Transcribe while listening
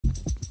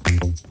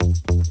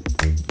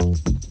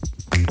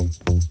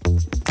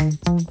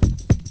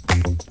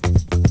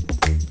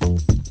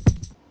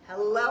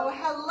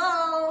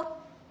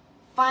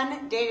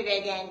day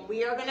today, gang.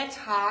 We are going to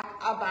talk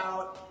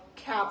about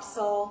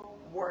capsule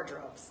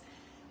wardrobes.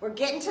 We're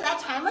getting to that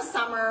time of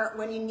summer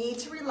when you need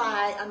to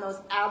rely on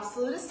those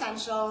absolute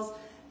essentials.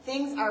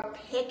 Things are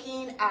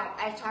picking up.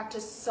 I've talked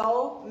to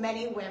so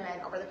many women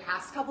over the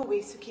past couple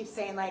weeks who keep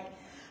saying, like,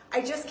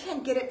 I just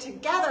can't get it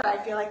together. I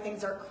feel like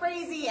things are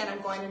crazy and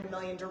I'm going in a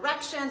million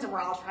directions and we're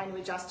all trying to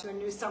adjust to a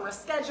new summer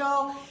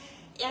schedule.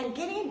 And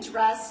getting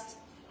dressed,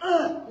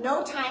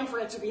 no time for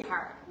it to be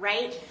hard,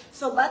 right?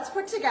 So let's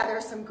put together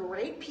some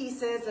great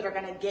pieces that are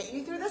gonna get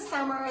you through the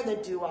summer,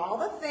 that do all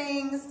the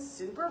things,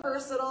 super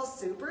versatile,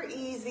 super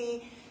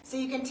easy, so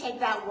you can take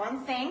that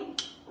one thing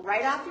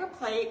right off your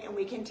plate and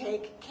we can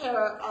take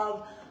care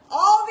of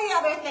all the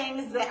other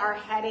things that are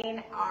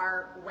heading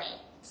our way.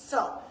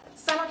 So,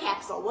 summer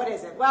capsule, what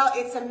is it? Well,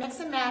 it's a mix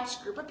and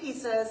match group of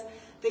pieces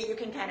that you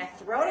can kind of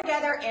throw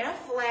together in a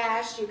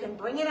flash. You can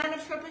bring it on a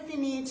trip if you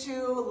need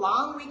to,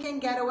 long weekend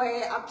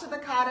getaway, up to the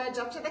cottage,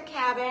 up to the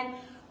cabin,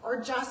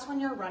 or just when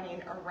you're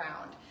running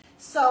around.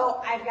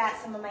 So I've got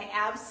some of my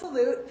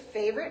absolute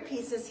favorite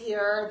pieces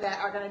here that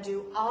are gonna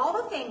do all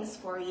the things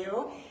for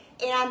you.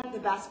 And the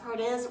best part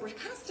is we're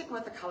kind of sticking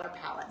with the color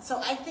palette.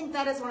 So I think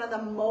that is one of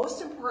the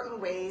most important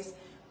ways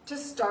to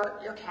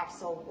start your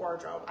capsule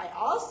wardrobe. I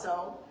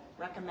also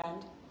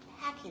recommend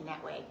packing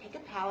that way. Pick a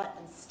palette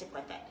and stick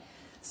with it.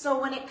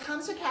 So when it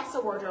comes to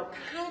capsule wardrobe,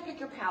 kind of pick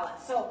your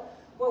palette. So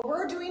what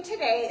we're doing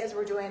today is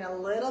we're doing a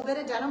little bit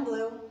of denim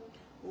blue,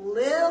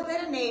 little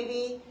bit of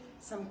navy,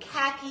 some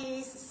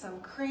khakis,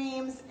 some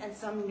creams, and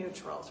some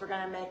neutrals. We're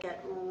gonna make it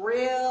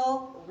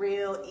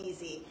real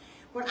easy.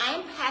 When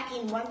I'm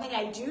packing, one thing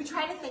I do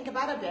try to think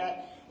about a bit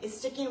is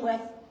sticking with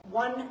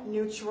one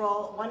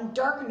neutral, one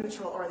dark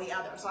neutral or the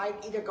other. So I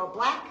either go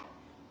black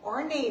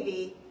or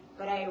navy,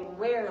 but I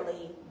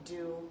rarely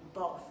do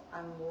both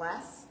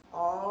unless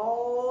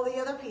all the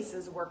other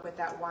pieces work with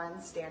that one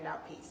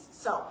standout piece.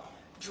 So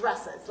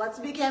dresses, let's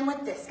begin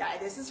with this guy.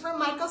 This is from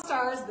Michael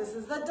Stars. This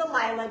is the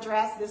Delilah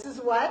dress. This is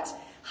what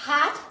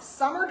hot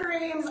summer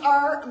dreams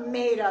are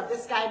made of.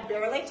 This guy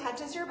barely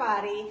touches your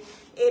body.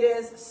 It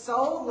is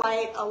so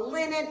light, a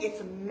linen.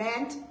 It's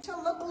meant to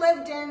look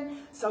lived in.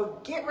 So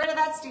get rid of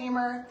that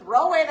steamer,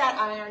 throw away that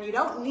iron. You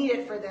don't need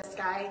it for this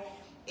guy.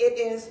 It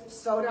is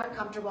so darn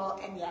comfortable,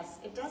 and yes,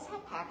 it does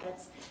have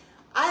pockets.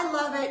 I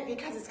love it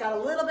because it's got a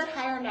little bit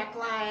higher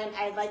neckline.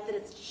 I like that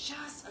it's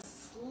just a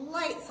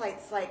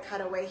slight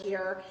cutaway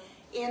here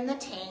in the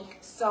tank.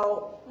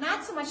 So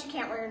not so much you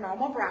can't wear your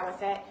normal bra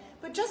with it,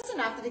 but just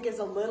enough that it gives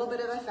a little bit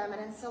of a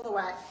feminine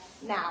silhouette.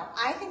 Now,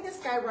 I think this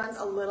guy runs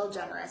a little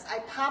generous. I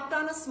popped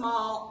on a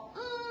small.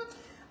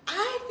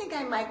 I think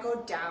I might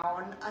go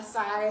down a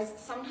size.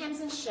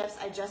 Sometimes in shifts,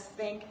 I just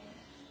think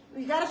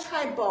you gotta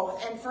try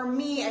both. And for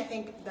me, I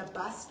think the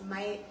bust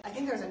might, I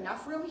think there's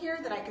enough room here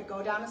that I could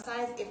go down a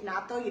size. If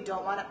not though, you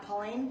don't want it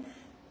pulling.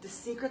 The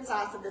secret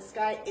sauce of this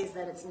guy is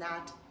that it's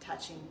not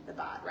touching the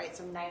bod, right?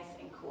 So nice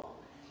and cool.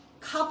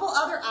 Couple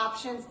other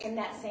options in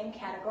that same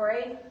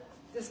category.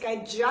 This guy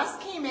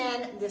just came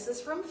in. This is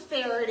from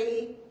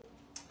Faraday.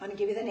 I'm gonna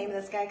give you the name of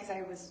this guy because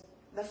I was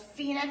the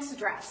Phoenix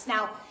dress.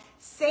 Now,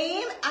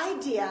 same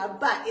idea,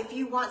 but if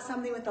you want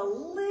something with a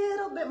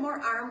little bit more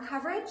arm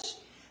coverage,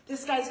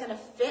 this guy's gonna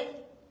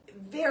fit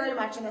very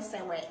much in the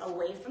same way,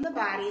 away from the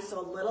body, so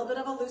a little bit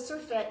of a looser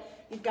fit.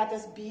 You've got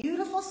this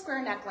beautiful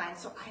square neckline,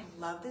 so I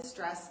love this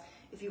dress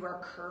if you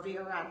wear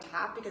curvier on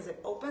top because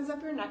it opens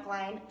up your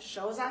neckline,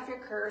 shows off your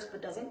curves,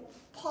 but doesn't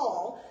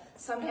pull.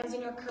 Sometimes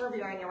when you're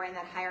curvier and you're wearing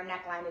that higher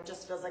neckline, it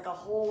just feels like a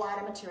whole lot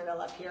of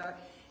material up here.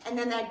 And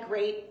then that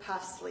great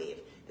puff sleeve.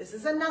 This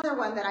is another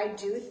one that I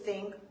do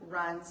think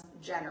runs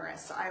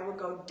generous. So I will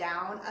go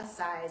down a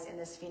size in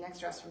this Phoenix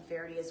dress from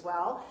Faraday as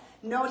well.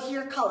 Note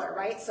here color,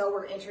 right? So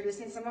we're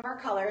introducing some of our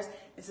colors.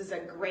 This is a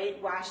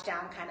great wash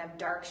down kind of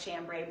dark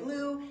chambray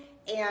blue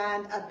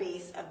and a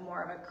base of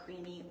more of a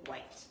creamy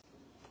white.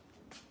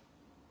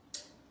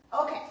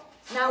 Okay,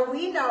 now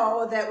we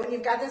know that when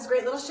you've got this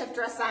great little shift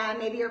dress on,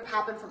 maybe you're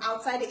popping from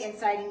outside to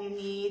inside and you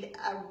need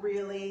a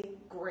really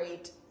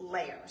great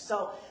layer.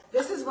 So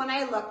this is when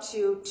I look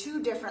to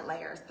two different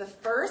layers. The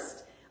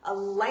first, a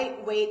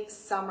lightweight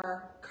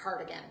summer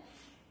cardigan.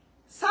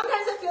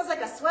 Sometimes it feels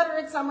like a sweater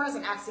in summer is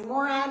an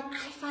oxymoron.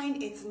 I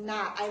find it's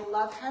not. I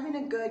love having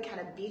a good kind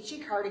of beachy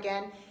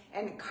cardigan,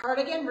 and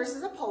cardigan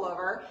versus a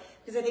pullover,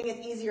 because I think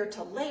it's easier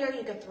to layer.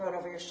 You can throw it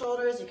over your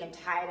shoulders, you can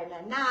tie it in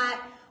a knot,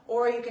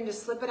 or you can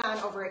just slip it on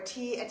over a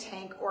tee, a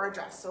tank, or a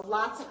dress. So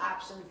lots of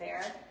options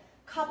there.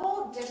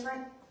 Couple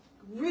different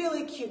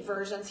really cute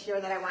versions here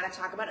that I want to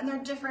talk about, and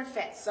they're different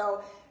fits,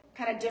 so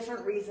kind of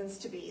different reasons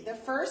to be. The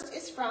first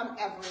is from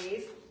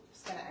Evereve. I'm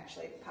just gonna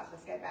actually pop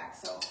this guy back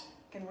so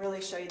I can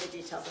really show you the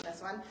details of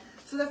this one.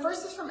 So the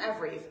first is from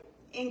Evereve.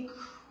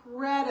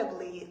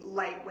 Incredibly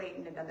lightweight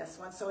into this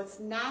one, so it's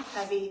not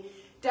heavy.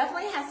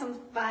 Definitely has some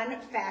fun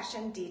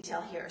fashion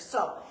detail here.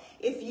 So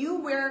if you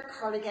wear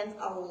cardigans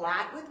a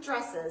lot with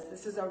dresses,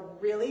 this is a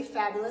really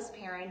fabulous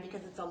pairing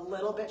because it's a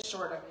little bit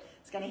shorter.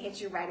 It's gonna hit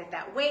you right at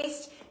that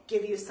waist,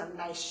 give you some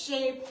nice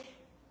shape.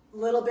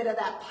 little bit of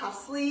that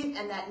puff sleeve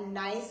and that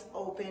nice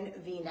open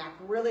V-neck.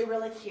 Really,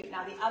 really cute.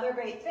 Now the other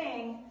great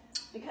thing,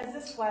 because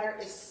this sweater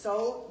is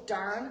so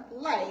darn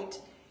light,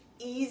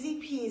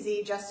 easy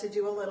peasy just to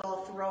do a little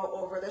throw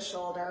over the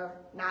shoulder,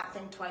 not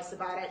think twice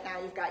about it. Now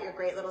you've got your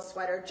great little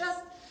sweater.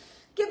 Just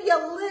give you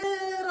a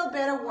little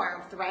bit of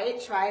warmth,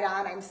 right? Try it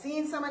on. I'm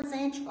seeing someone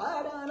saying,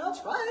 try it on. I'll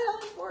try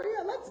it on for you.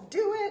 Let's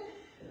do it.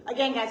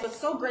 Again, guys, what's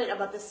so great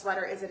about this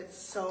sweater is that it's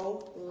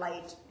so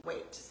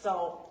lightweight.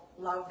 So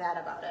love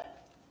that about it.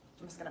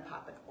 I'm just gonna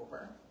pop it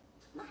over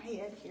my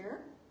head here.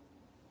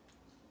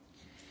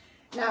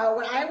 Now,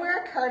 when I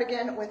wear a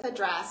cardigan with a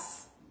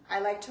dress, I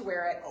like to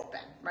wear it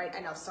open, right? I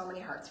know, so many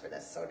hearts for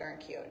this, so darn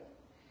cute.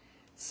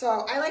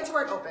 So I like to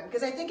wear it open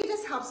because I think it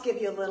just helps give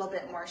you a little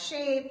bit more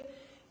shape.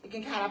 You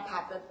can kind of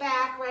pop it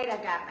back, right?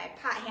 I've got my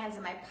hands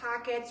in my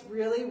pockets,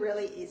 really,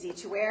 really easy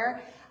to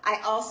wear. I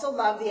also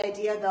love the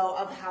idea though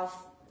of how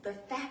the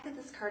fact that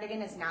this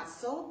cardigan is not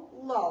so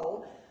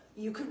low.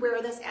 You could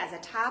wear this as a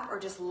top or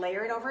just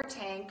layer it over a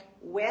tank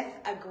with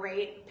a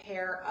great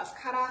pair of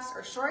cutoffs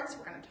or shorts.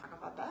 We're going to talk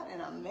about that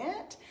in a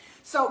minute.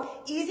 So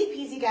easy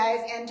peasy,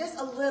 guys, and just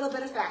a little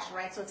bit of fashion,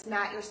 right? So it's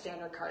not your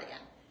standard cardigan.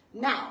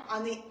 Now,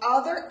 on the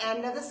other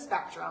end of the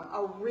spectrum,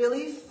 a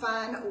really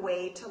fun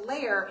way to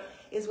layer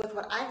is with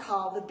what I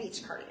call the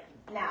beach cardigan.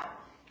 Now,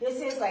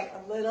 this is like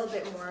a little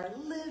bit more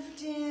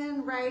lived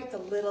in, right? It's a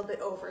little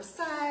bit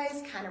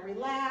oversized, kind of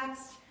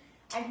relaxed.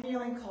 I'm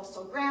feeling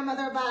coastal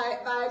grandmother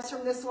vibes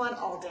from this one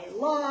all day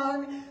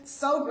long.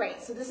 So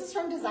great. So this is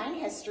from Design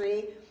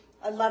History.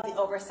 I love the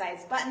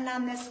oversized button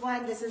on this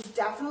one. This is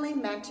definitely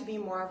meant to be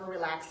more of a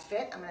relaxed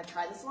fit. I'm going to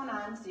try this one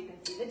on so you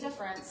can see the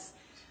difference.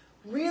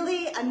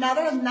 Really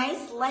another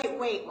nice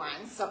lightweight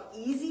one. So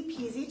easy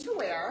peasy to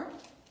wear.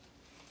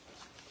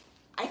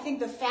 I think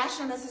the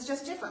fashion on this is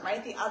just different,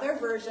 right? The other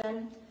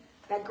version,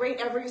 that great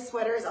every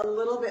sweater, is a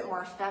little bit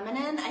more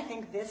feminine. I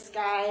think this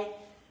guy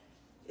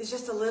is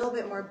just a little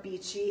bit more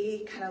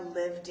beachy, kind of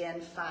lived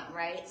in fun,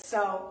 right?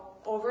 So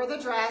over the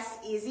dress,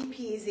 easy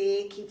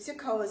peasy, keeps you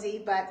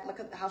cozy, but look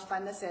at how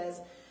fun this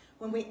is.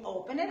 When we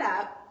open it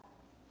up,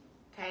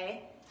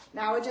 okay,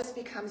 now it just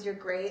becomes your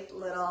great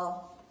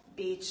little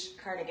beach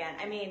cardigan.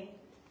 I mean,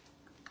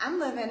 I'm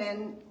living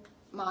in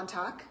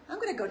Montauk. I'm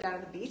gonna go down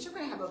to the beach. I'm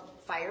gonna have a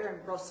fire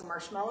and roast some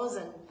marshmallows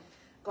and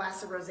a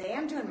glass of rosé.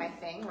 I'm doing my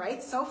thing,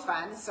 right? So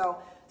fun, so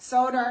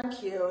darn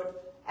cute.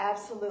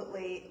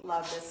 Absolutely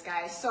love this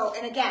guy. So,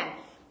 and again,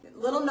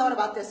 little note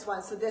about this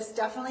one. So this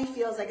definitely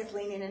feels like it's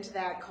leaning into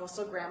that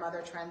coastal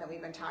grandmother trend that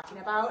we've been talking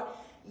about.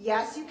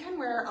 Yes, you can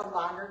wear a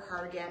longer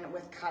cardigan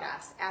with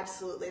cutoffs.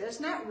 Absolutely. There's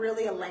not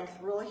really a length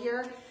rule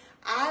here.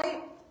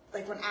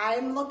 Like when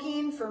I'm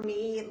looking, for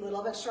me, a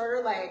little bit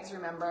shorter legs,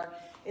 remember,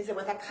 is that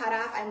with a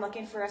cutoff, I'm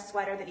looking for a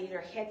sweater that either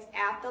hits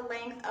at the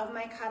length of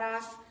my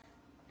cutoff,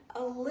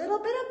 a little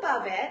bit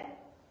above it,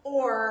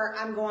 or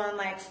I'm going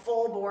like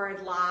full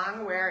board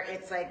long where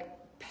it's like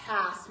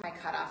past my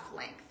cutoff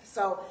length.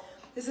 So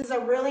this is a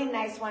really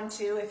nice one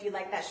too. If you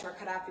like that short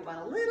cutoff, you want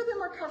a little bit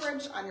more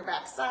coverage on your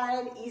back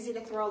side, easy to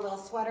throw a little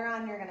sweater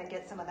on, you're gonna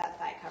get some of that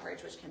thigh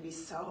coverage, which can be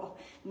so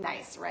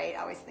nice, right?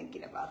 Always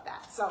thinking about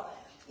that. So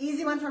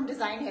easy one from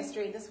Design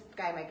History. This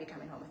guy might be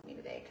coming home with me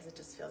today because it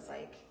just feels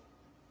like,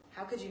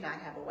 how could you not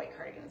have a white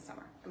cardigan in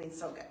summer? I mean,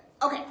 so good.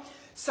 Okay,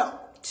 so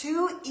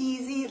 2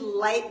 easy,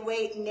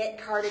 lightweight knit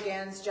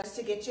cardigans just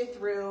to get you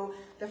through.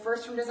 The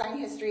first from Design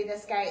History,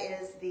 this guy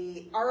is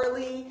the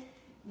Arlie,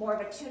 more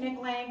of a tunic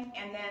length,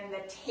 and then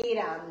the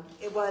Tatum,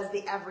 it was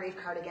the Evereve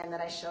cardigan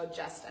that I showed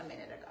just a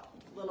minute ago.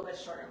 A little bit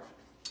shorter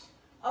length.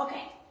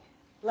 Okay,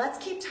 let's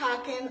keep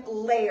talking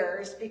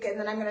layers, because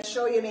then I'm gonna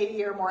show you maybe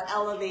your more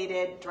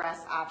elevated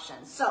dress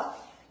options. So,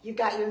 you've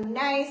got your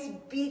nice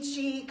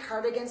beachy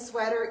cardigan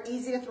sweater,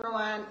 easy to throw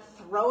on,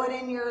 throw it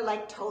in your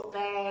like tote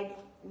bag,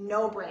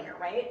 no brainer,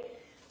 right?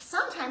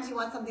 Sometimes you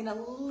want something a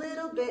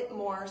little bit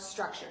more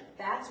structured.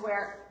 That's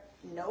where,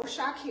 no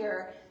shock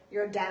here,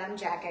 your denim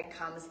jacket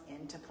comes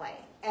into play.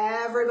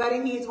 Everybody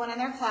needs one in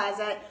their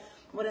closet.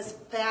 What is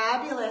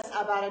fabulous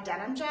about a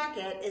denim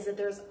jacket is that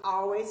there's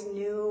always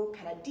new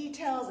kind of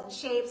details and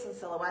shapes and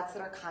silhouettes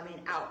that are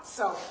coming out.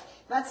 So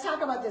let's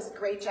talk about this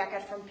great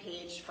jacket from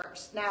Paige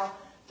first. Now,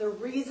 the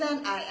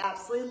reason I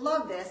absolutely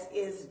love this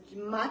is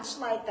much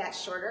like that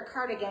shorter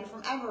cardigan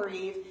from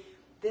Evereve,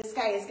 this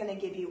guy is gonna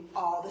give you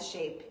all the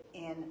shape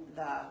in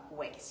the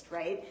waist,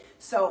 right?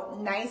 So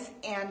nice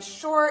and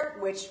short,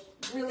 which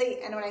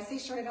really, and when I say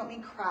short, I don't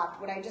mean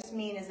cropped. What I just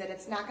mean is that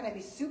it's not gonna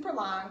be super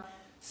long.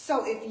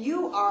 So if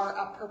you are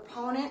a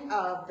proponent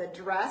of the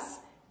dress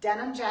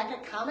denim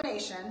jacket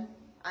combination,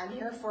 I'm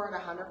here for it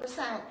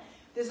 100%.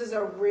 This is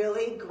a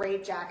really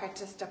great jacket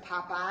just to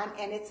pop on,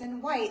 and it's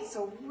in white,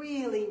 so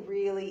really,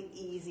 really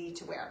easy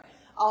to wear.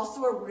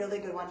 Also a really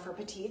good one for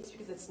petites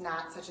because it's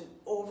not such an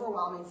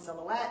overwhelming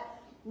silhouette.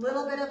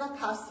 Little bit of a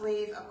puff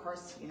sleeve. Of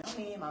course, you know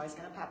me, I'm always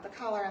gonna pop the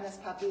collar on this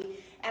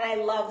puppy. And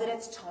I love that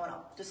it's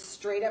tonal, just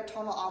straight up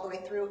tonal all the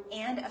way through,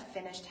 and a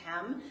finished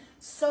hem.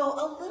 So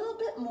a little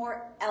bit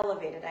more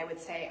elevated, I would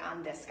say,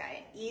 on this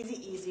guy. Easy,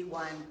 easy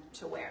one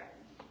to wear.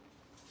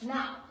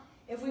 Now,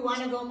 If we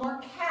want to go more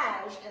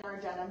cash in our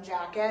denim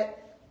jacket,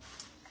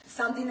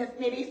 something that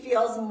maybe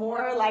feels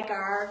more like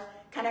our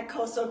kind of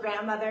coastal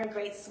grandmother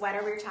great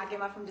sweater we were talking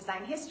about from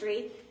design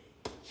history,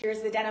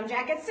 here's the denim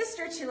jacket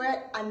sister to it,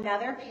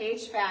 another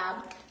Paige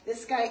Fab.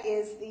 This guy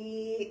is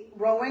the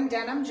Rowan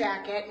denim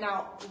jacket.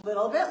 Now, a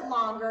little bit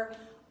longer,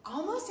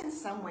 almost in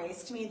some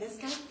ways to me, this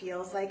guy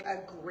feels like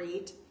a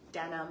great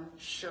denim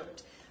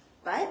shirt,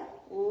 but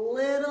a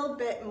little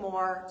bit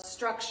more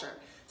structure.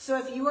 So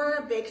if you are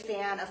a big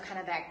fan of kind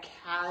of that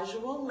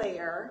casual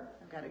layer,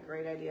 I've got a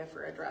great idea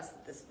for a dress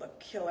that this look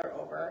killer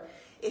over.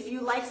 If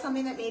you like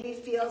something that maybe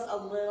feels a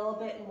little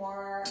bit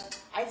more,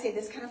 I'd say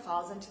this kind of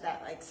falls into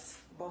that like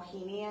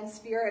bohemian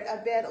spirit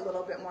a bit, a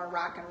little bit more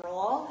rock and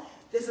roll.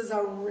 This is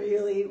a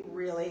really,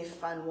 really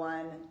fun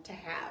one to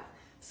have.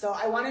 So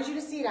I wanted you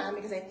to see it on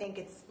because I think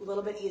it's a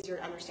little bit easier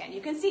to understand.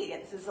 You can see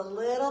it. This is a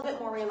little bit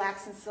more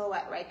relaxed in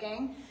silhouette, right,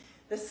 gang?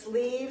 The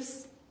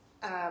sleeves,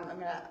 I'm going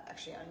to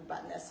actually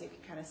unbutton this so you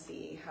can kind of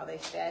see how they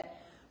fit.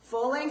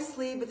 Full length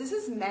sleeve, but this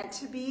is meant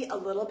to be a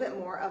little bit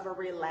more of a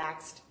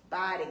relaxed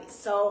body.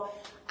 So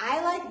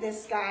I like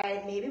this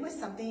guy maybe with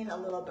something a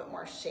little bit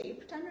more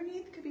shaped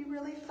underneath. Could be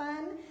really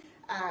fun.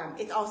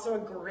 It's also a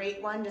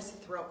great one just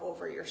to throw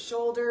over your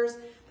shoulders.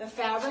 The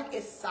fabric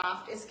is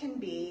soft as can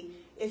be.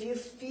 If you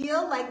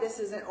feel like this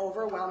is an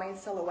overwhelming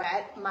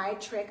silhouette, my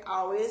trick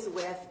always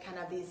with kind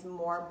of these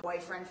more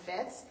boyfriend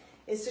fits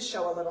is to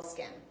show a little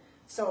skin.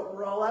 So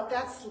roll up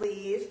that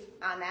sleeve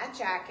on that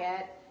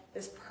jacket.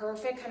 This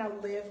perfect kind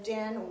of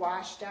lived-in,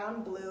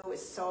 washed-down blue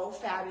is so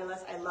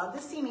fabulous. I love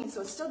the seaming,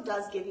 so it still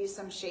does give you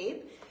some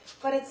shape,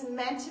 but it's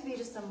meant to be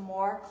just a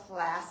more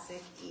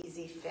classic,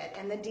 easy fit.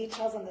 And the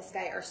details on this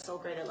guy are so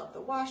great. I love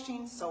the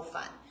washing, so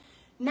fun.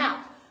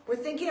 Now, we're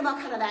thinking about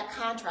kind of that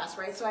contrast,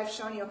 right? So I've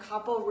shown you a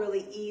couple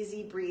really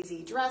easy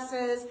breezy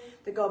dresses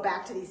that go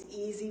back to these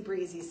easy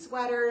breezy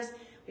sweaters.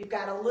 We've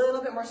got a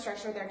little bit more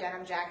structure with our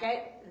denim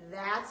jacket.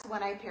 That's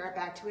when I pair it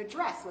back to a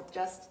dress with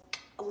just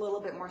a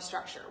little bit more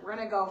structure. We're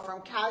gonna go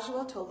from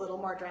casual to a little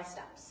more dressed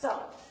up.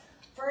 So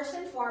first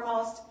and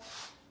foremost,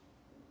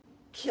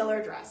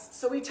 killer dress.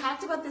 So we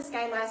talked about this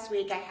guy last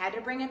week. I had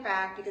to bring it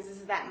back because this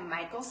is that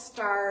Michael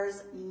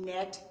Stars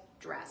knit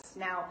dress.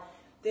 Now,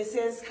 this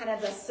is kind of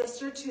the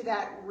sister to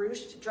that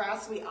ruched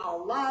dress we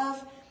all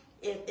love.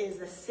 It is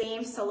the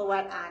same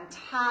silhouette on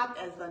top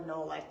as the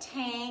Nola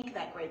tank,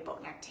 that great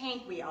boat neck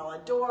tank we all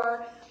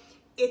adore.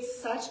 It's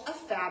such a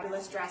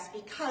fabulous dress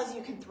because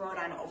you can throw it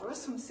on over a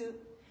swimsuit.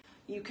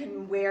 You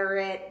can wear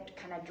it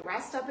kind of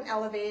dressed up and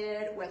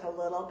elevated with a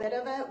little bit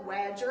of a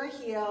wedge or a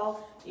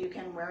heel. You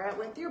can wear it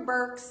with your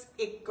Birks.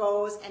 It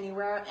goes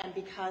anywhere, and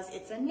because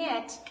it's a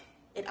knit,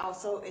 it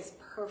also is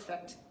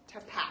perfect to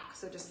pack.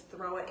 So just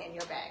throw it in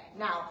your bag.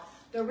 Now,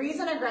 the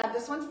reason I grabbed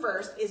this one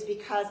first is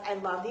because I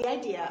love the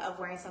idea of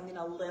wearing something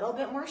a little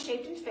bit more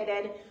shaped and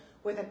fitted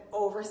with an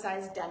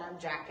oversized denim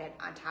jacket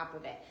on top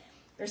of it.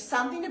 There's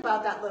something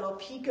about that little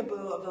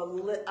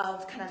peekaboo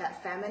of kind of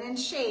that feminine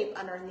shape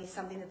underneath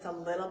something that's a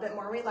little bit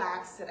more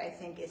relaxed that I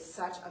think is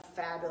such a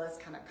fabulous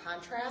kind of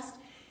contrast.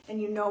 And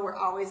you know we're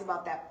always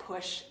about that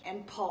push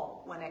and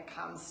pull when it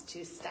comes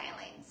to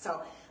styling.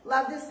 So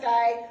love this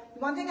guy.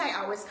 One thing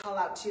I always call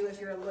out too, if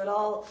you're a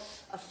little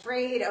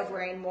afraid of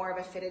wearing more of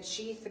a fitted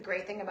sheath, the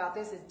great thing about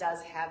this is it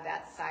does have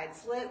that side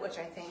slit, which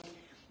I think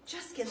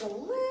just gives a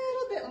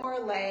little bit more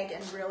leg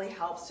and really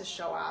helps to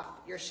show off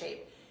your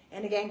shape.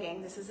 And again,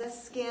 gang, this is a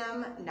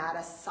skim, not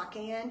a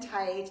sucking in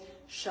tight.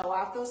 Show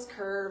off those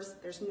curves.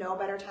 There's no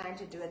better time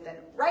to do it than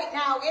right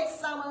now. It's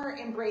summer,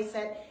 embrace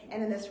it.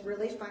 And in this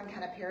really fun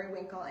kind of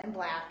periwinkle and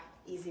black,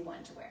 easy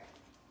one to wear.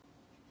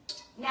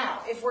 Now,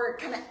 if we're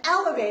kind of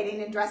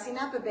elevating and dressing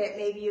up a bit,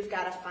 maybe you've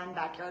got a fun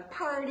backyard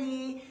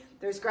party.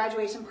 There's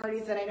graduation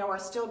parties that I know are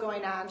still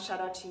going on.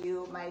 Shout out to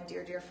you, my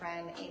dear, dear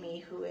friend, Amy,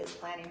 who is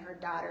planning her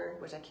daughter,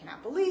 which I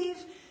cannot believe,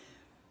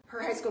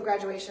 her high school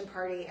graduation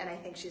party, and I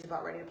think she's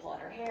about ready to pull out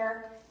her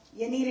hair.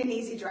 You need an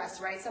easy dress,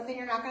 right? Something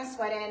you're not gonna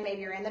sweat in.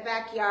 Maybe you're in the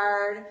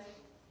backyard.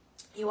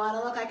 You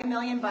wanna look like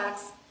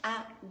 $1,000,000.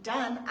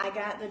 Done, I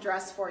got the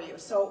dress for you.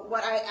 So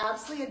what I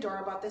absolutely adore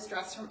about this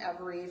dress from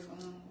Evereve,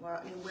 well,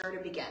 I mean, where to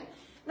begin?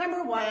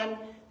 Number one,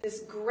 this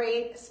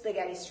great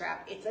spaghetti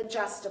strap. It's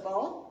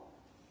adjustable,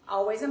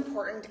 always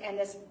important, and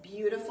this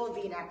beautiful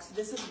V-neck. So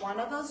this is one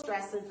of those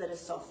dresses that is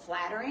so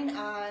flattering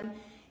on.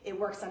 It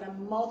works on a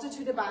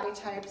multitude of body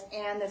types,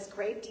 and this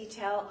great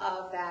detail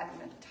of that, I'm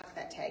going to tuck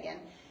that tag in,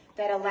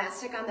 that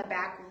elastic on the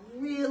back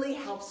really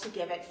helps to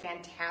give it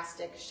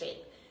fantastic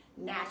shape.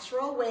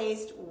 Natural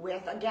waist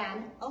with,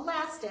 again,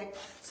 elastic,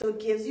 so it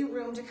gives you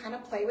room to kind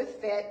of play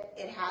with fit.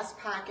 It has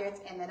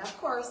pockets, and then of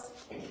course,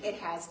 it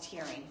has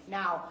tiering.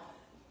 Now,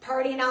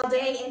 partying all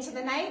day into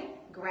the night,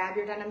 grab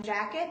your denim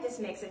jacket. This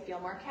makes it feel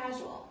more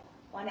casual.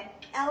 Want to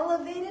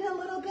elevate it a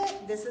little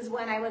bit? This is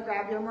when I would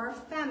grab your more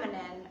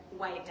feminine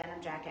white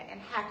denim jacket. And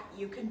heck,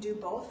 you can do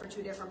both for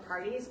 2 different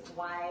parties.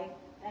 Why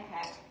the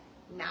heck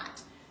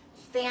not?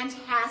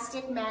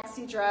 Fantastic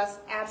maxi dress.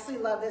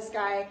 Absolutely love this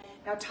guy.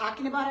 Now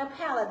talking about our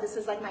palette, this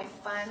is like my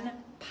fun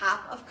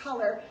pop of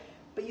color.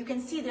 but you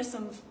can see there's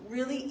some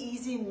really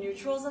easy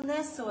neutrals in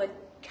this, so it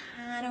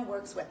kind of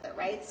works with it,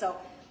 right? So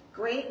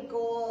great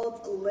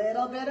gold, a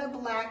little bit of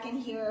black in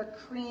here,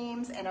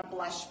 creams, and a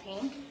blush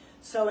pink.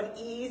 So an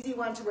easy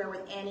one to wear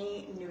with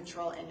any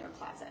neutral in your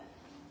closet.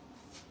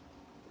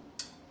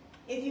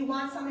 If you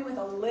want something with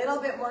a little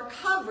bit more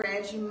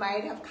coverage, you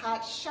might have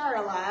caught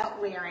Charlotte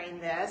wearing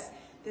this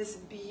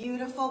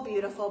beautiful,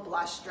 beautiful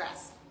blush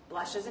dress.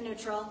 Blush is a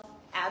neutral,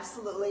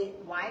 absolutely,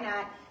 why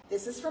not?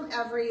 This is from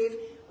Evrive.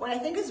 What I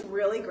think is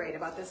really great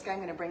about this guy, I'm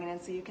gonna bring it in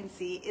so you can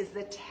see, is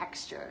the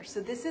texture. So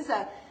this is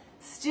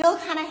still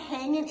kind of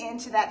hanging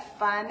into that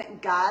fun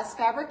gauze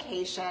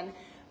fabrication,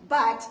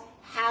 but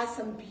has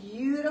some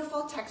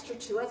beautiful texture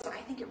to it, so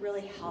I think it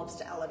really helps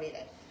to elevate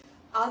it.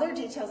 Other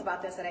details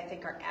about this that I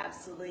think are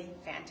absolutely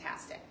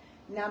fantastic.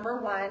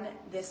 Number one,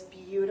 this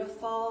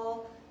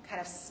beautiful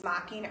kind of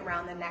smocking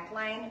around the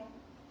neckline.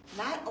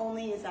 Not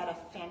only is that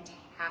a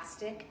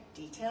fantastic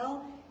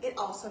detail, it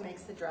also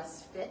makes the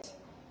dress fit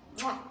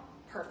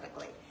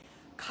perfectly.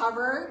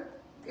 Cover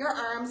your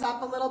arms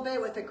up a little bit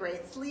with a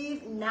great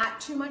sleeve,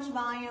 not too much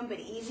volume, but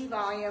easy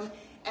volume,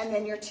 and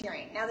then your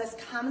tiering. Now this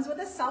comes with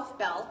a self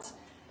belt.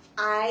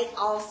 I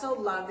also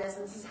love this,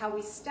 and this is how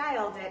we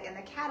styled it in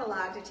the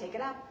catalog to take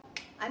it up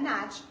a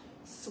notch,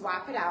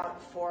 swap it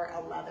out for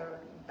a leather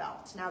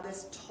belt. Now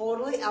this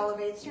totally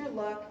elevates your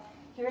look.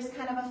 Here's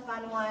kind of a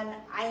fun one.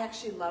 I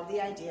actually love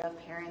the idea of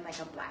pairing like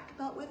a black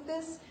belt with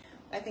this.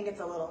 I think it's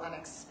a little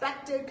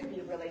unexpected, could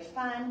be really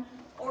fun.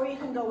 Or you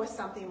can go with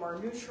something more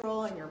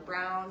neutral in your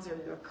browns or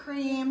your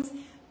creams,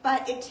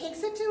 but it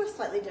takes it to a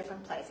slightly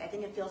different place. I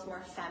think it feels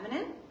more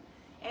feminine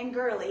and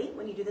girly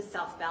when you do the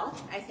self belt.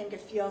 I think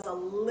it feels a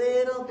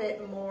little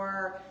bit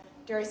more,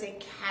 dare I say,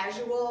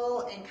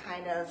 casual and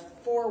kind of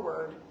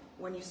forward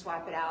when you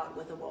swap it out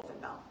with a woven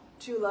belt.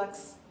 2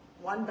 looks,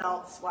 1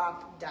 belt,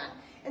 swap, done.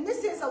 And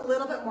this is a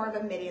little bit more of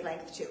a midi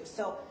length too.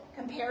 So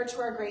compared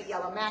to our great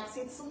yellow maxi,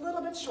 it's a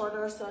little bit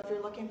shorter. So if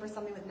you're looking for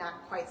something with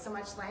not quite so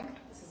much length,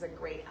 this is a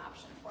great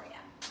option for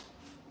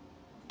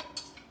you.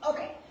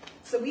 Okay,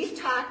 so we've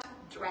talked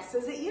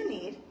dresses that you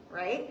need,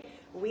 right?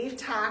 We've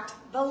talked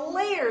the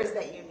layers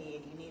that you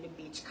need. You need a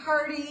beach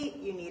cardi,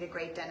 you need a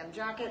great denim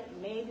jacket,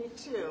 maybe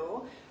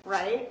 2,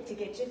 right, to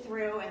get you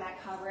through and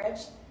that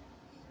coverage.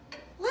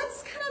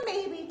 Let's kind of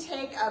maybe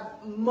take a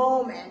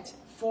moment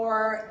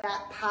for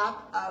that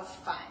pop of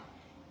fun.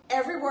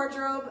 Every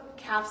wardrobe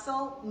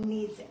capsule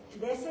needs it.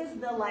 This is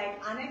the like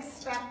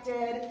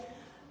unexpected,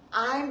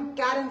 I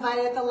got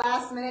invited at the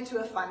last minute to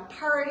a fun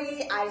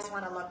party, I just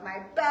want to look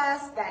my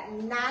best, that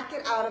knock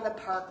it out of the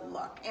park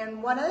look.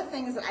 And one of the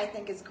things that I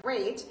think is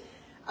great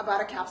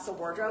about a capsule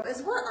wardrobe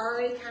is we're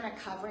already kind of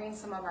covering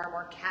some of our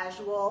more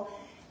casual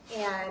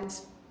and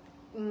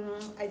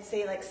I'd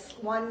say like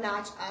 1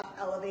 notch up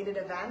elevated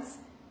events.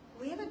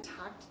 We haven't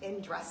talked in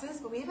dresses,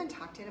 but we haven't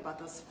talked in about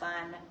those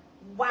fun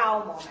wow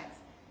moments.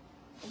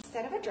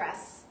 Instead of a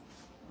dress,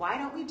 why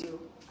don't we do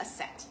a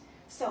set?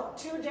 So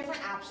 2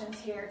 different options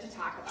here to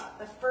talk about.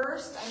 The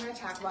first I'm going to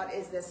talk about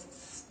is this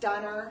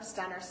stunner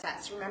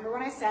set. So remember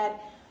when I said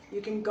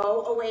you can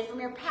go away from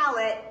your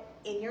palette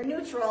in your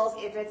neutrals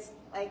if it's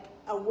like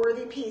a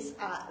worthy piece.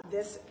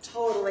 This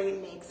totally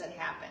makes it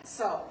happen.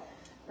 So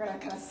we're going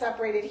to kind of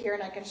separate it here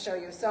and I can show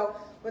you. So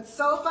what's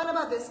so fun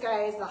about this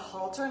guy is the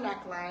halter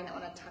neckline. I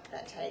want to tuck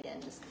that tag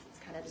in just because it's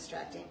kind of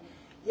distracting.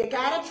 You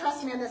gotta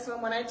trust me on this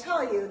one when I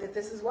tell you that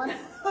this is one of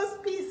those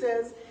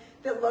pieces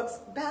that looks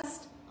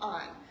best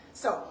on.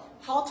 So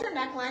halter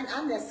neckline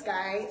on this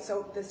guy.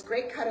 So this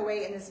great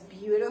cutaway in this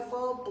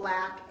beautiful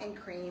black and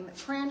cream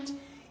print.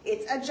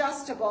 It's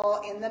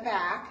adjustable in the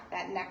back,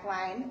 that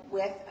neckline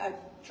with a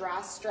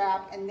draw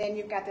strap, and then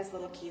you've got this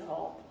little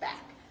keyhole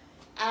back.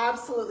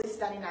 Absolutely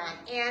stunning on.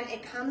 And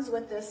it comes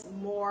with this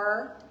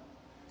more,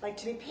 like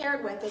to be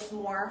paired with this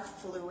more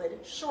fluid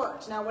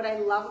short. Now what I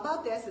love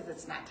about this is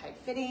it's not tight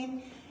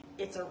fitting.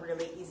 It's a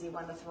really easy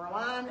one to throw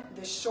on.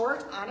 The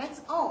short on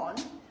its own,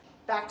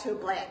 back to a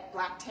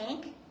black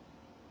tank,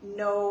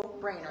 no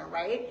brainer,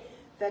 right?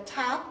 The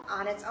top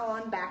on its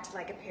own, back to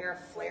like a pair of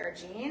flare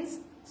jeans.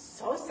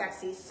 So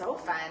sexy, so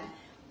fun.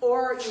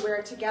 Or you wear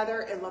it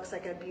together, it looks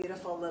like a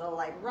beautiful little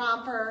like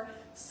romper.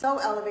 So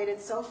elevated,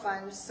 so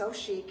fun, so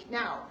chic.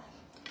 Now,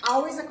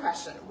 always a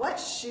question, what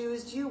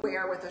shoes do you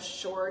wear with a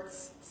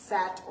shorts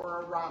set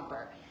or a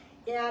romper?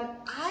 And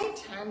I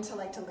tend to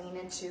like to lean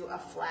into a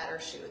flatter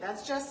shoe.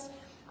 That's just,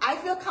 I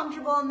feel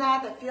comfortable in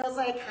that. That feels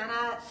like kind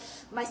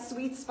of my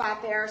sweet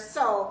spot there.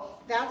 So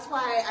that's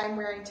why I'm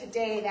wearing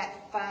today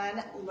that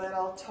fun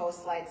little toe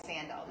slide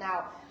sandal.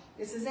 Now,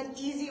 this is an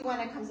easy one.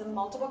 It comes in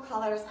multiple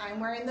colors. I'm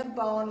wearing the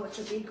bone, which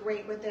would be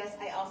great with this.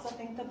 I also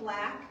think the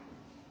black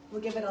will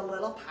give it a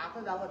little pop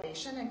of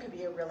elevation and could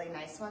be a really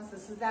nice one. So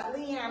this is that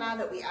Leanna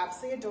that we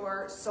absolutely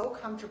adore. So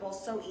comfortable,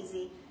 so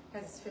easy,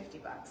 because it's 50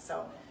 bucks.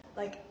 So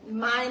like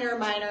minor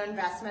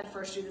investment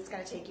for a shoe that's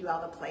gonna take you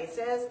all the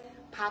places.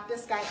 Pop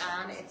this guy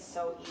on, it's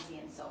so easy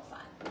and so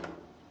fun.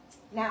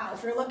 Now,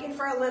 if you're looking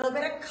for a little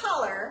bit of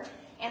color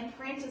and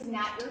print is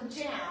not your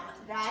jam,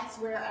 that's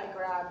where I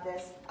grab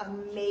this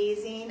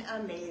amazing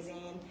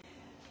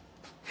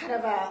kind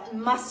of a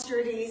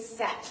mustardy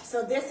set.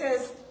 So this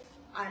is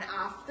an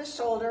off the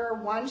shoulder,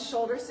 one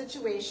shoulder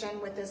situation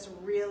with this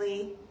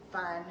really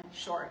fun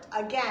short.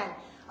 Again,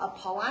 a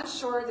pull-on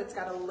short that's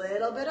got a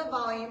little bit of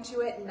volume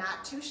to it,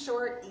 not too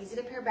short, easy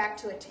to pair back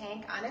to a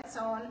tank on its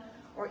own,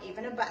 or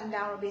even a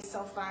button-down would be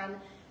so fun.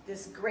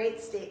 This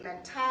great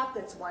statement top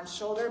that's one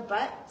shoulder,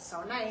 but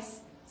so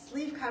nice.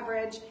 Sleeve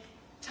coverage.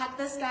 Tuck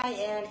this guy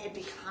in, it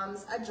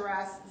becomes a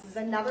dress. This is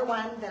another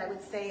one that I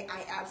would say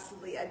I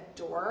absolutely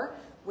adore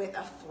with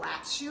a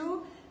flat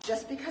shoe,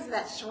 just because of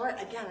that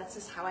short. Again, that's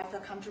just how I feel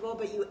comfortable,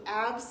 but you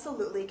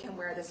absolutely can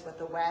wear this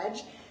with a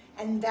wedge,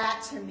 and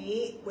that to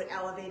me would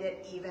elevate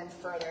it even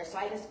further. So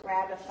I just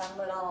grabbed a fun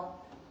little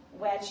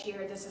wedge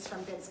here. This is from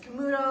Vince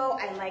Camuto.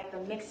 I like the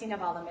mixing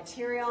of all the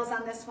materials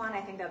on this one.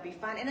 I think that would be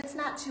fun, and it's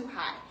not too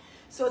high.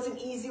 So it's an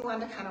easy one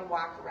to kind of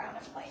walk around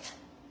and play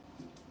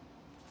in.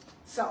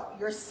 So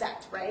you're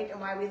set, right? And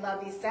why we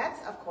love these sets,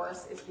 of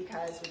course, is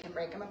because we can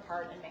break them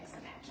apart and mix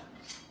and match them.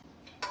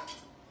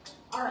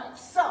 All right,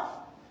 so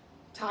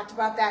talked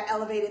about that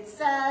elevated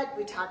set.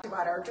 We talked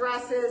about our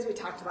dresses. We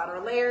talked about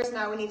our layers.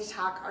 Now we need to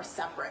talk our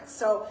separates.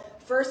 So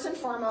first and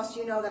foremost,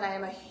 you know that I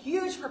am a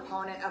huge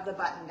proponent of the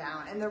button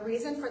down. And the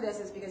reason for this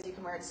is because you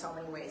can wear it so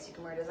many ways. You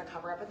can wear it as a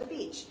cover up at the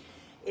beach.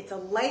 It's a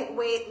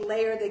lightweight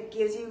layer that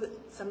gives you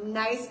some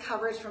nice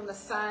coverage from the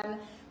sun,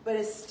 but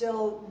is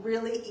still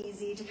really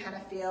easy to kind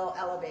of feel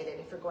elevated.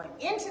 If you're going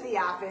into the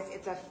office,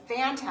 it's a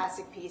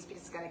fantastic piece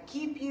because it's going to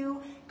keep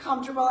you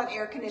comfortable in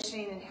air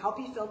conditioning and help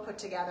you feel put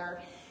together.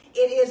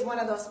 It is one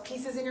of those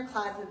pieces in your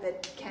closet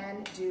that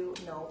can do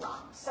no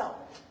wrong. So,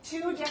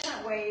 two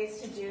different ways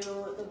to do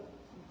the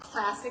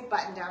classic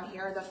button down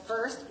here. The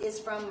first is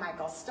from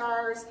Michael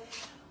Stars.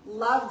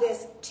 Love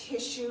this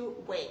tissue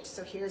weight.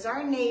 So here's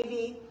our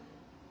navy.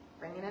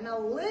 Bringing in a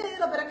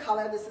little bit of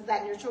color. This is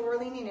that neutral we're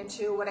leaning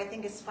into. What I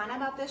think is fun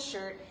about this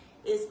shirt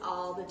is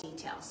all the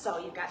details. So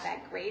you've got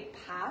that great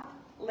pop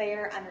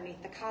layer underneath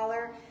the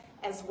collar,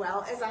 as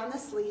well as on the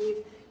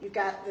sleeve. You've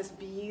got this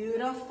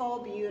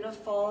beautiful,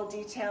 beautiful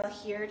detail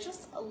here.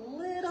 Just a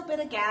little bit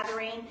of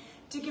gathering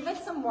to give it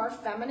some more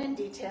feminine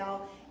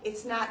detail.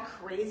 It's not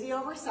crazy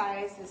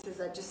oversized. This is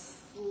a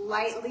just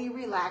slightly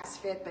relaxed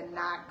fit, but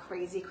not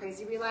crazy,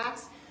 crazy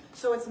relaxed.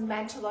 So it's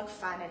meant to look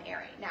fun and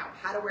airy. Now,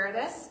 how to wear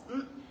this?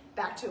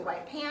 Back to a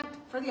white pant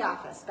for the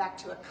office, back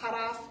to a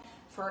cutoff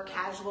for a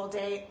casual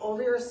day,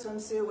 over your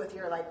swimsuit with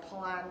your like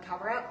pull-on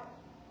cover-up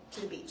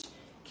to the beach.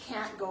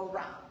 Can't go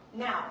wrong.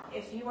 Now,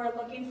 if you are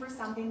looking for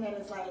something that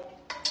is like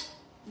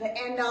the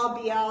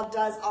end-all be-all,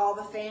 does all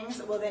the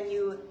things, well then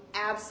you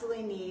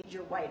absolutely need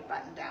your white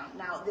button-down.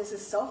 Now, this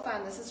is so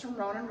fun. This is from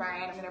Ronan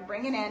Ryan. I'm gonna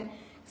bring it in.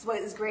 So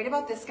what is great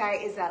about this guy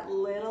is that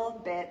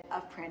little bit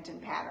of print and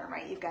pattern,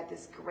 right? You've got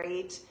this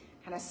great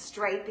kind of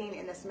striping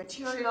in this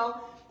material.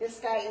 This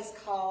guy is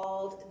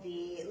called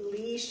the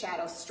Lee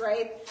Shadow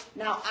Stripe.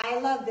 Now, I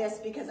love this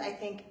because I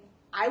think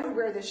I would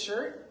wear this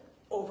shirt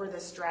over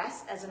this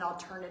dress as an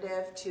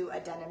alternative to a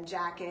denim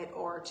jacket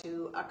or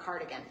to a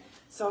cardigan.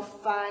 So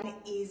fun,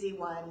 easy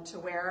one to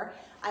wear.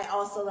 I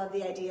also love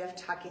the idea of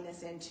tucking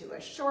this into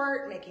a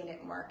short, making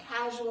it more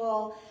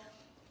casual.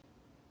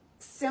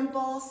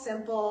 Simple,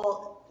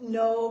 simple,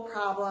 no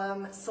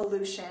problem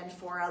solution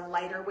for a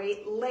lighter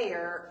weight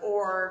layer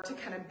or to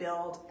kind of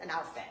build an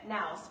outfit.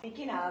 Now,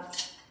 speaking of,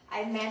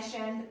 I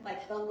mentioned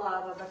like the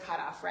love of the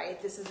cutoff, right?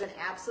 This is an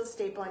absolute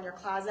staple in your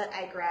closet.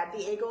 I grabbed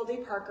the A. Goldie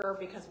Parker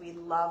because we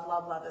love,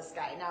 love, love this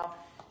guy. Now,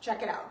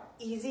 check it out.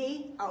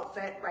 Easy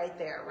outfit right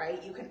there,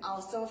 right? You can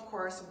also, of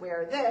course,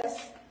 wear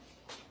this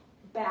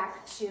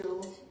back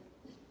to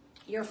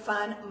your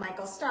fun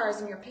Michael Stars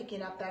and you're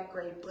picking up that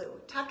gray blue.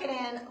 Tuck it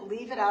in,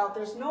 leave it out.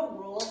 There's no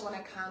rules when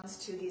it comes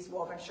to these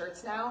woven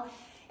shirts now.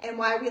 And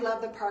why we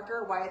love the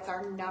Parker, why it's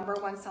our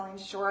 #1 selling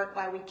short,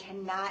 why we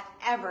cannot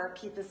ever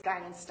keep this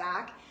guy in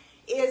stock,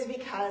 is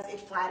because it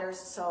flatters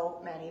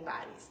so many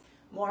bodies.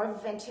 More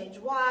vintage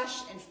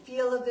wash and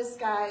feel of this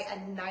guy,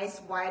 a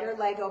nice wider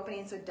leg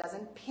opening so it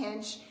doesn't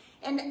pinch,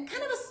 and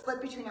kind of a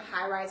split between a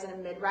high rise and a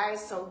mid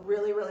rise, so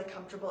really, really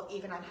comfortable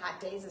even on hot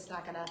days. It's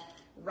not gonna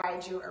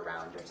ride you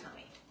around your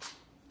tummy.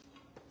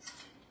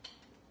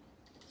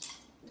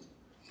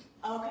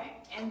 Okay,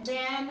 and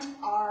then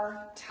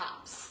our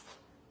tops.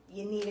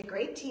 You need a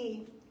great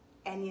tee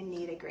and you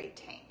need a great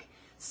tank.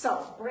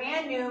 So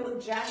brand new,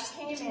 just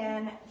came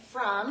in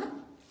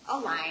from a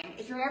line.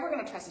 If you're ever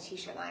gonna trust a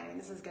t-shirt line, I mean,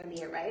 this is gonna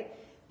be it, right?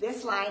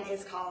 This line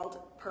is called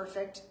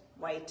Perfect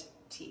White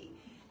Tee.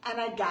 And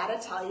I gotta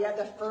tell you,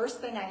 the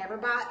first thing I ever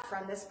bought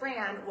from this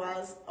brand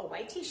was a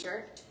white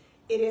t-shirt.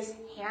 It is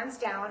hands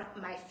down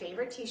my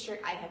favorite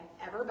t-shirt I have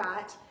ever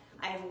bought.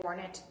 I have worn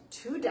it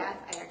to death.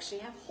 I actually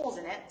have holes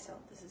in it, so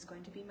this is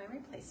going to be my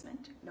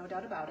replacement, no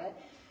doubt about it.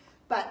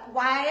 But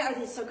why are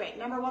these so great?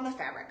 Number one, the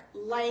fabric.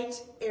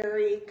 Light,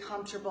 airy,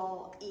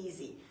 comfortable,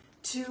 easy.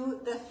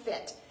 To the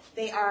fit.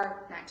 They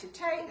are not too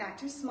tight, not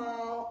too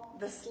small.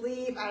 The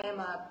sleeve, I am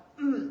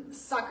a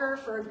sucker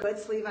for a good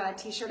sleeve on a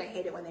t-shirt. I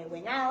hate it when they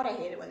wing out. I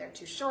hate it when they're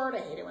too short.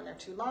 I hate it when they're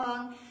too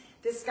long.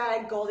 This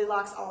guy,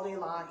 Goldilocks all day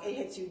long. It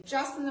hits you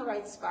just in the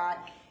right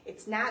spot.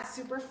 It's not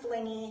super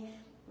flingy.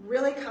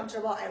 Really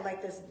comfortable. I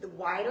like this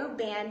wider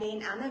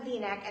banding on the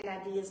V-neck, and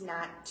that V is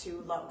not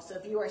too low. So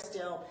if you are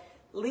still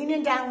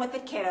leaning down with the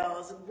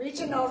kiddos,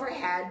 reaching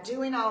overhead,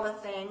 doing all the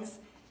things,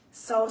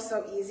 so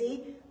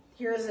easy.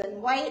 Here's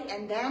in white,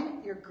 and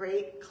then your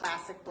great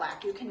classic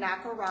black. You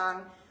cannot go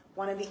wrong.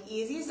 One of the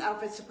easiest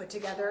outfits to put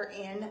together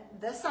in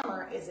the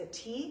summer is a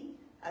tee,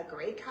 a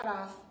great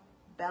cutoff,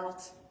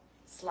 belt,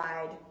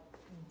 slide,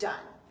 done,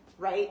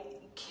 right?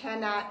 You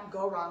cannot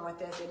go wrong with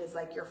this. It is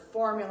like your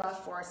formula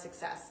for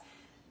success.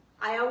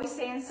 I always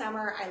say in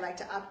summer, I like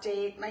to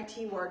update my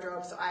tee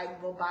wardrobe, so I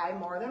will buy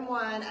more than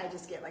one. I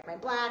just get like my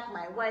black,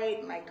 my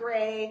white, my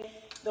gray.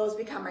 Those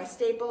become my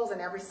staples, and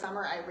every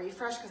summer I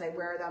refresh because I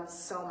wear them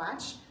so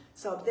much.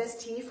 So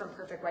this tee from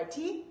Perfect White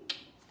Tee,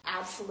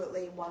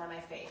 absolutely one of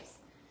my faves.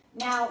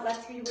 Now,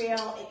 let's be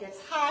real, it gets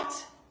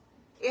hot.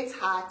 It's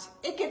hot,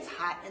 it gets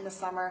hot in the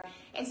summer,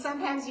 and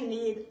sometimes you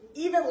need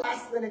even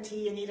less than a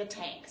tee, you need a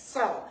tank.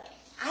 So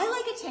I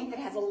like a tank that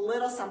has a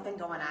little something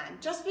going on,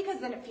 just because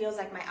then it feels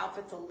like my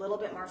outfit's a little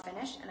bit more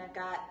finished, and I've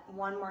got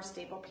one more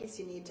staple piece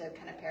you need to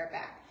kind of pair it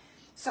back.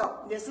 So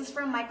this is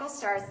from Michael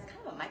Stars. It's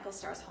kind of a Michael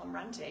Stars home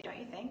run today, don't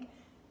you think?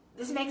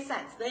 This makes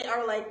sense. They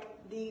are like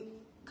the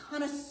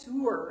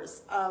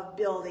connoisseurs of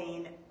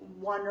building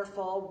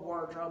wonderful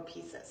wardrobe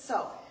pieces.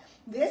 So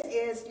this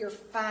is your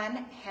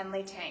fun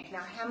Henley tank.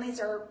 Now Henleys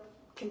are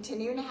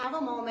continuing to have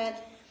a moment.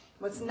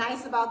 What's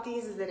nice about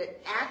these is that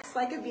it acts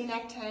like a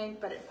V-neck tank,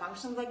 but it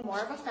functions like more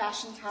of a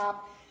fashion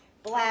top.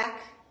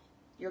 Black,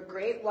 your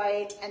great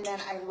white, and then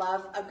I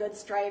love a good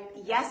stripe.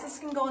 Yes, this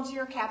can go into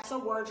your capsule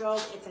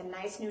wardrobe. It's a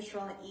nice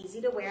neutral and easy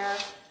to wear.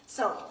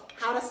 So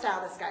how to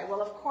style this guy?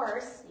 Well, of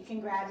course, you can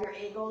grab your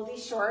A Goldie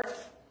short.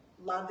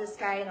 Love this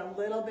guy in a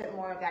little bit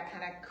more of that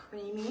kind of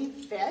creamy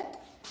fit.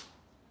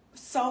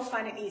 So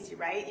fun and easy,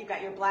 right? You've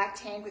got your black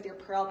tank with your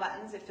pearl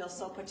buttons. It feels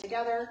so put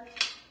together.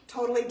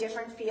 Totally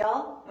different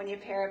feel when you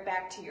pair it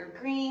back to your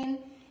green.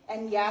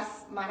 And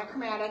yes,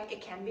 monochromatic,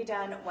 it can be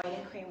done. White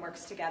and cream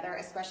works together,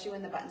 especially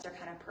when the buttons are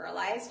kind of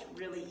pearlized.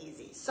 Really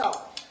easy.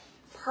 So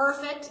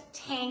perfect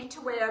tank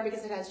to wear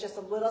because it has just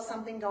a little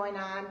something going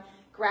on.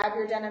 Grab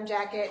your denim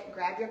jacket,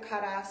 grab your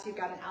cutoffs. You've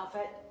got an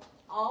outfit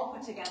all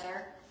put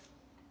together.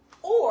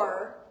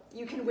 Or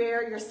you can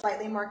wear your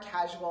slightly more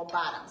casual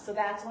bottom. So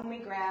that's when we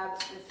grab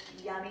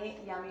this yummy,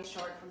 yummy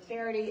short from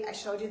Faherty. I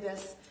showed you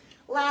this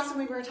last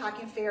when we were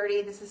talking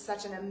Faherty. This is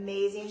such an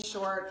amazing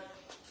short.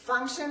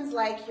 Functions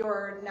like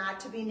your not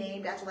to be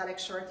named athletic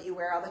short that you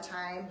wear all the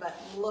time, but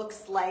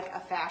looks like a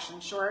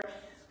fashion short.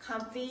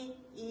 Comfy,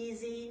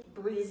 easy,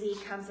 breezy,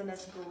 comes in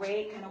this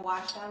great kind of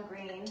washed down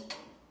green,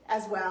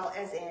 as well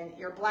as in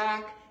your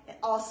black. And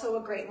also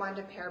a great one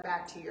to pair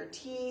back to your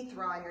tee,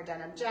 throw on your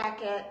denim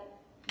jacket.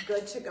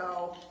 Good to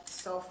go,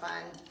 so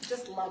fun.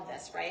 Just love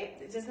this,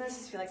 right? Doesn't this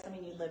just feel like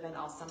something you live in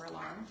all summer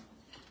long?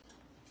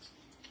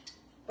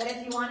 But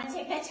if you want to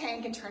take that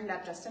tank and turn it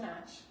up just a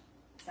notch,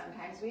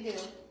 sometimes we do,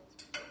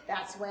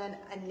 that's when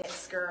a knit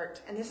skirt,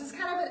 and this is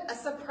kind of a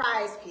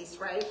surprise piece,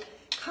 right,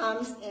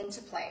 comes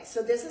into play.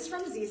 So this is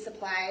from Z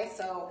Supply,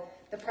 so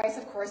the price,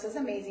 of course, is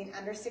amazing,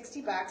 under 60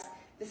 bucks.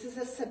 This is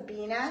a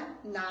Sabina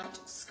knot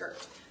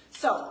skirt.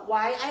 So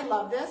why I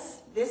love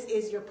this, this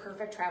is your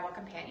perfect travel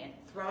companion.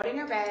 Throw it in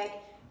your bag,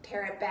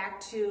 pair it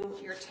back to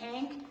your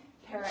tank,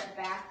 pair it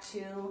back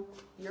to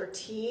your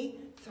tee,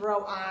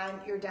 throw on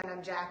your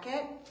denim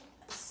jacket.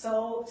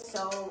 So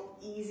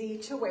easy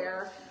to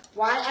wear.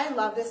 Why I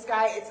love this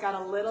guy, it's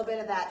got a little bit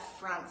of that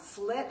front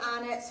slit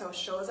on it, so it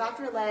shows off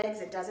your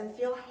legs. It doesn't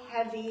feel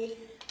heavy.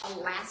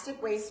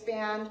 Elastic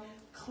waistband,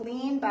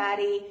 clean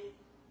body,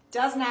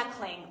 does not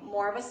cling.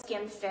 More of a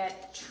skim fit,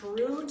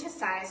 true to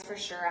size for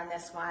sure on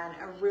this one.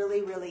 A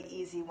really, really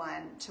easy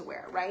one to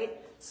wear,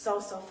 right? So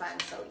fun,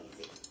 so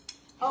easy.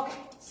 Okay,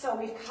 so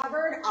we've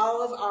covered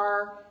all of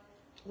our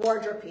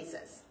wardrobe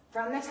pieces.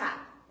 From the top,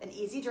 an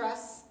easy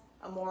dress,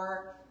 a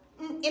more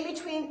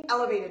in-between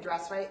elevated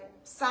dress, right?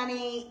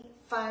 Sunny,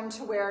 fun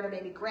to wear to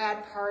maybe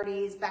grad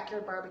parties,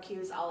 backyard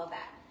barbecues, all of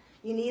that.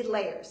 You need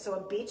layers, so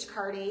a beach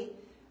cardi,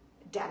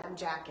 denim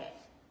jacket.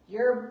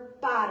 Your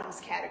bottoms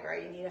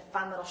category, you need a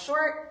fun little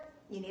short,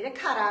 you need a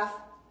cutoff,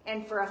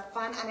 and for a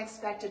fun,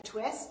 unexpected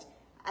twist,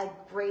 a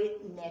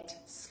great knit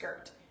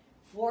skirt.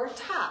 For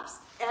tops,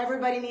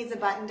 everybody needs a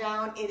button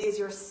down. It is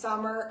your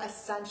summer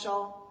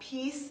essential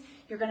piece.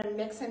 You're gonna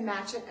mix and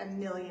match it a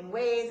million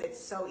ways.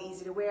 It's so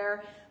easy to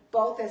wear,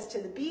 both as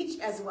to the beach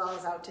as well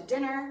as out to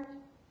dinner.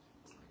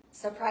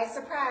 Surprise,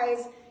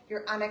 surprise,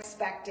 your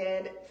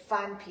unexpected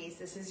fun piece.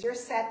 This is your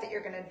set that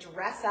you're gonna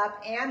dress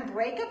up and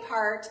break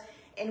apart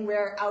and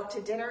wear out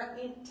to dinner. I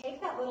mean,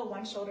 take that little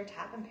one shoulder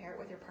top and pair it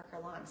with your Parker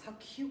Lawns. How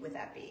cute would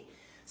that be?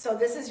 So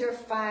this is your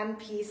fun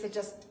piece that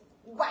just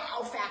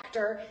wow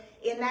factor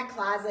in that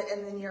closet,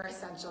 and then your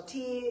essential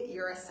tee,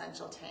 your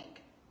essential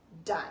tank.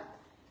 Done.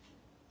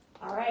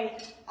 All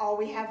right, all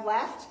we have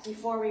left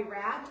before we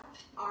wrap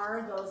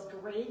are those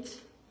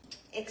great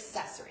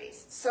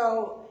accessories.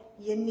 So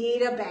you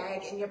need a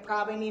bag, and you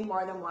probably need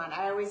more than one.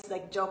 I always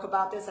joke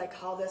about this. I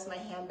call this my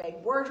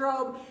handbag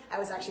wardrobe. I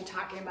was actually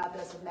talking about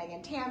this with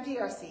Megan Tampy,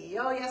 our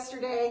CEO,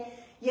 yesterday.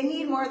 you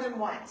need more than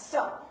one.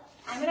 So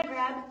I'm gonna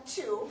grab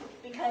two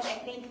because I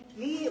think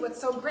what's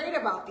so great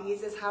about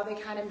these is how they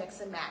kind of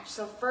mix and match.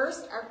 So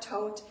first, our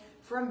tote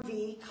from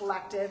V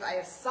Collective. I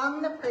have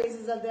sung the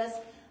praises of this.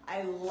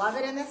 I love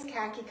it in this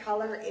khaki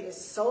color. It is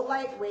so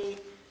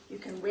lightweight. You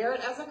can wear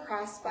it as a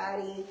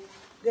crossbody.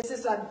 This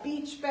is a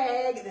beach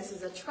bag, this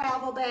is a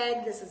travel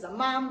bag, this is a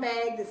mom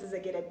bag, this is a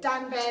get it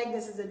done bag,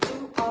 this is a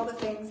do all the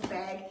things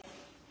bag.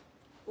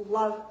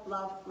 Love,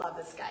 love, love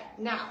this guy.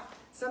 Now,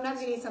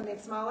 sometimes you need something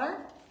smaller.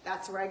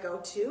 That's where I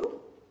go to.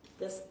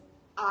 This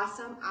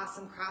awesome,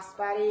 awesome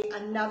crossbody.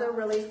 Another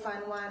really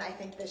fun one. I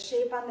think the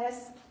shape on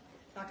this,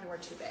 I'm not gonna wear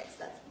two bags.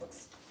 That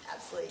looks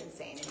absolutely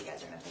insane and you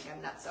guys are gonna think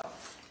I'm nuts. So,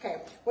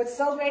 okay, what's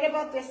so great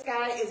about this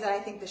guy is that I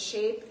think the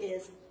shape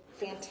is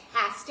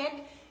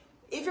fantastic.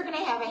 If you're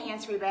gonna have a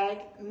hands-free bag,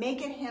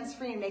 make it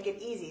hands-free and make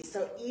it easy.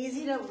 So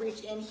easy to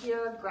reach in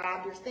here,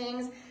 grab your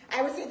things.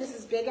 I would say this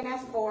is big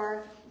enough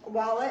for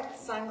wallet,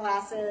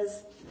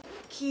 sunglasses,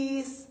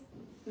 keys,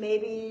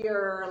 maybe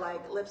your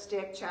like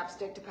lipstick,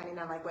 chapstick, depending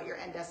on like what your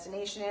end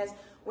destination is.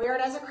 Wear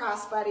it as a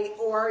crossbody,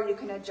 or you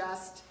can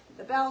adjust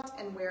the belt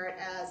and wear it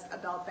as a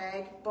belt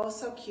bag. Both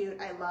so cute.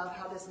 I love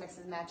how this mixes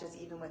and matches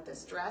even with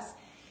this dress.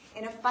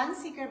 And a fun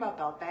secret about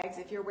belt bags,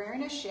 if you're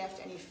wearing a shift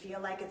and you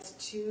feel like it's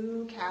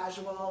too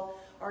casual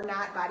or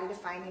not body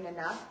defining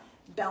enough,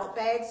 belt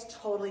bags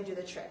totally do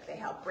the trick. They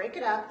help break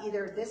it up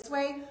either this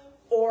way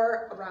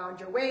or around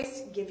your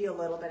waist, give you a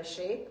little bit of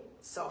shape.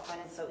 So fun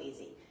and so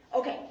easy.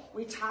 Okay,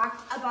 we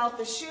talked about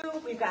the shoe.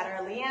 We've got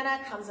our Leanna,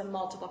 comes in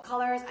multiple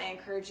colors. I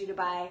encourage you to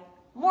buy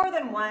more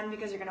than one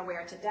because you're gonna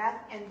wear it to death.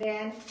 And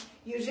then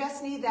you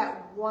just need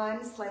that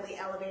one slightly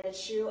elevated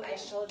shoe. I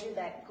showed you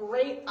that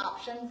great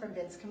option from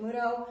Vince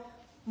Camuto.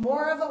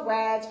 More of a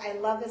wedge. I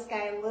love this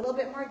guy, a little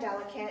bit more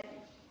delicate.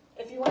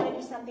 If you want to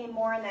do something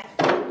more in that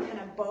kind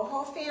of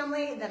boho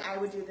family, then I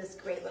would do this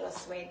great little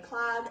suede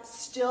clog.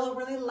 Still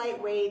really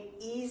lightweight,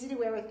 easy to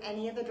wear with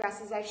any of the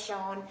dresses I've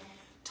shown.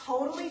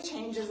 Totally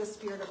changes the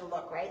spirit of the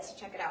look, right? So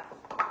check it out.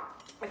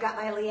 I got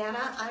my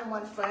Leanna on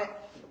one foot.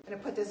 I'm gonna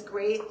put this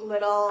great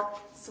little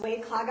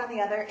suede clog on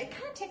the other. It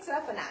kind of takes it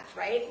up a notch,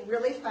 right?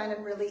 Really fun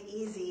and really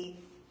easy.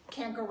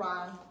 Can't go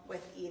wrong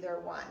with either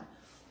one.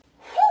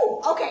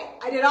 Whew, okay,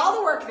 I did all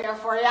the work there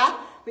for you.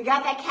 We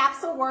got that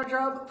capsule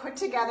wardrobe put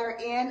together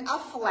in a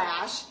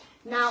flash.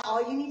 Now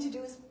all you need to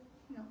do is,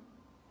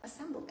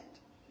 assemble it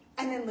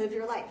and then live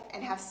your life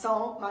and have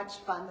so much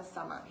fun this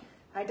summer.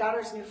 My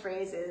daughter's new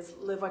phrase is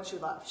live what you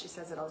love. She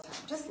says it all the time.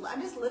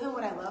 I'm just living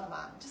what I love,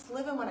 Mom. Just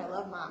living what I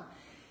love, Mom.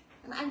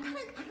 And I'm kind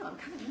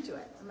of into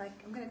it. I'm like,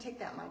 I'm going to take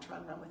that mantra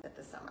and run with it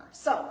this summer.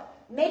 So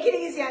make it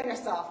easy on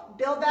yourself.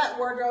 Build that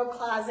wardrobe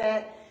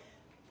closet.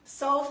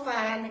 So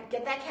fun.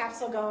 Get that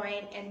capsule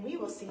going, and we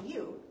will see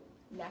you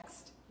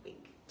next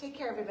week. Take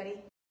care,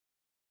 everybody.